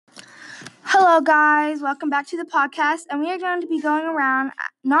Hello, guys. Welcome back to the podcast. And we are going to be going around,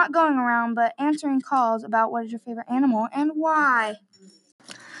 not going around, but answering calls about what is your favorite animal and why.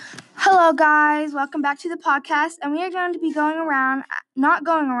 Hello, guys. Welcome back to the podcast. And we are going to be going around, not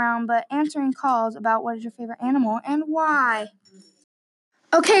going around, but answering calls about what is your favorite animal and why.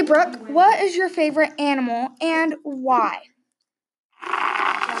 Okay, Brooke, what is your favorite animal and why?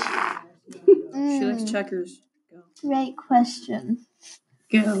 She likes checkers. Go. Great question.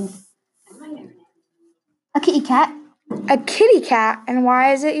 Go. A kitty cat. A kitty cat. And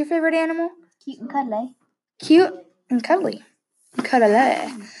why is it your favorite animal? Cute and cuddly. Cute and cuddly.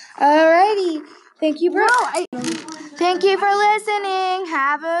 Cuddly. Alrighty. Thank you, Brooke. Thank you for listening.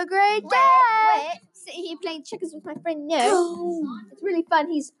 Have a great day. Wait. Sitting here playing checkers with my friend. No. It's really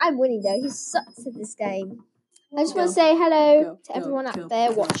fun. I'm winning though. He sucks at this game. I just want to say hello to everyone up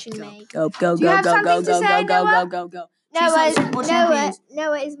there watching me. Go. Do you have something to say, Noah? Go.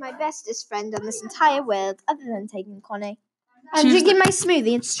 Noah is my bestest friend on this entire world, other than taking Connie. I'm drinking my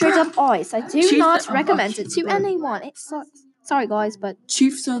smoothie in straight up ice. I do not recommend it to anyone. It sucks. Sorry, guys, but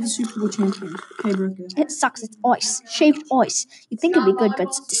Chiefs are the Super Bowl champions. Okay, Brooke. it sucks. It's ice, shaved ice. You'd think it'd be good, but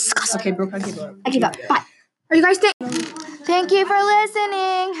it's disgusting. Okay, Brooke, I give up. I give up. Bye. Are you guys Thank you for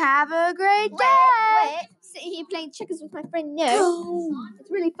listening. Have a great day. Wait. Sitting here playing checkers with my friend. No. It's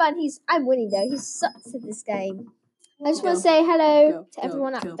really fun. I'm winning though. He sucks at this game. I just want to say hello to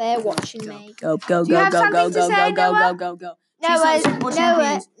everyone up there watching me. Go. Do you have something to say, Noah? Go.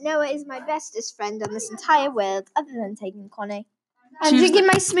 Noah is my bestest friend on this entire world, other than taking Connie. I'm drinking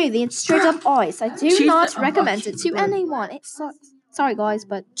my smoothie in straight up ice. I do not recommend it to anyone. It sucks. Sorry, guys,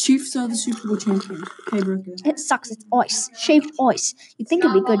 but Chiefs are the Super Bowl champions. Okay, Brooke. it sucks. It's ice, shaved ice. You'd think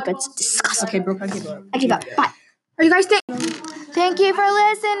it'd be good, but it's disgusting. Okay, Brooke, I give up. I give up. Bye. Are you guys Thank you for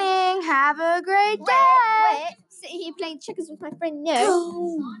listening. Have a great day. Wait. Sitting here playing checkers with my friend.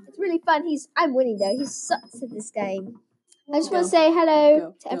 No. It's really fun. I'm winning though. He sucks at this game. I just want to say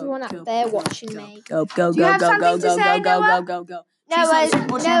hello to everyone up there watching me. Go. Do you have something to say, Noah? Go.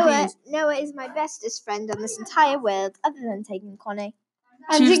 Noah is my bestest friend on this entire world, other than taking Connie.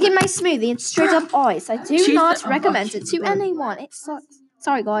 I'm drinking my smoothie in straight up ice. I do not recommend it to anyone. It sucks.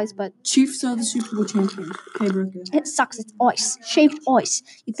 Sorry, guys, but Chiefs are the Super Bowl champions. Okay, Brooke. it sucks. It's ice, shaved ice.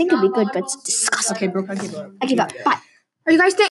 You'd think it'd be good, but it's disgusting. Okay, Brooke, I give up. I give up. Bye. Are you guys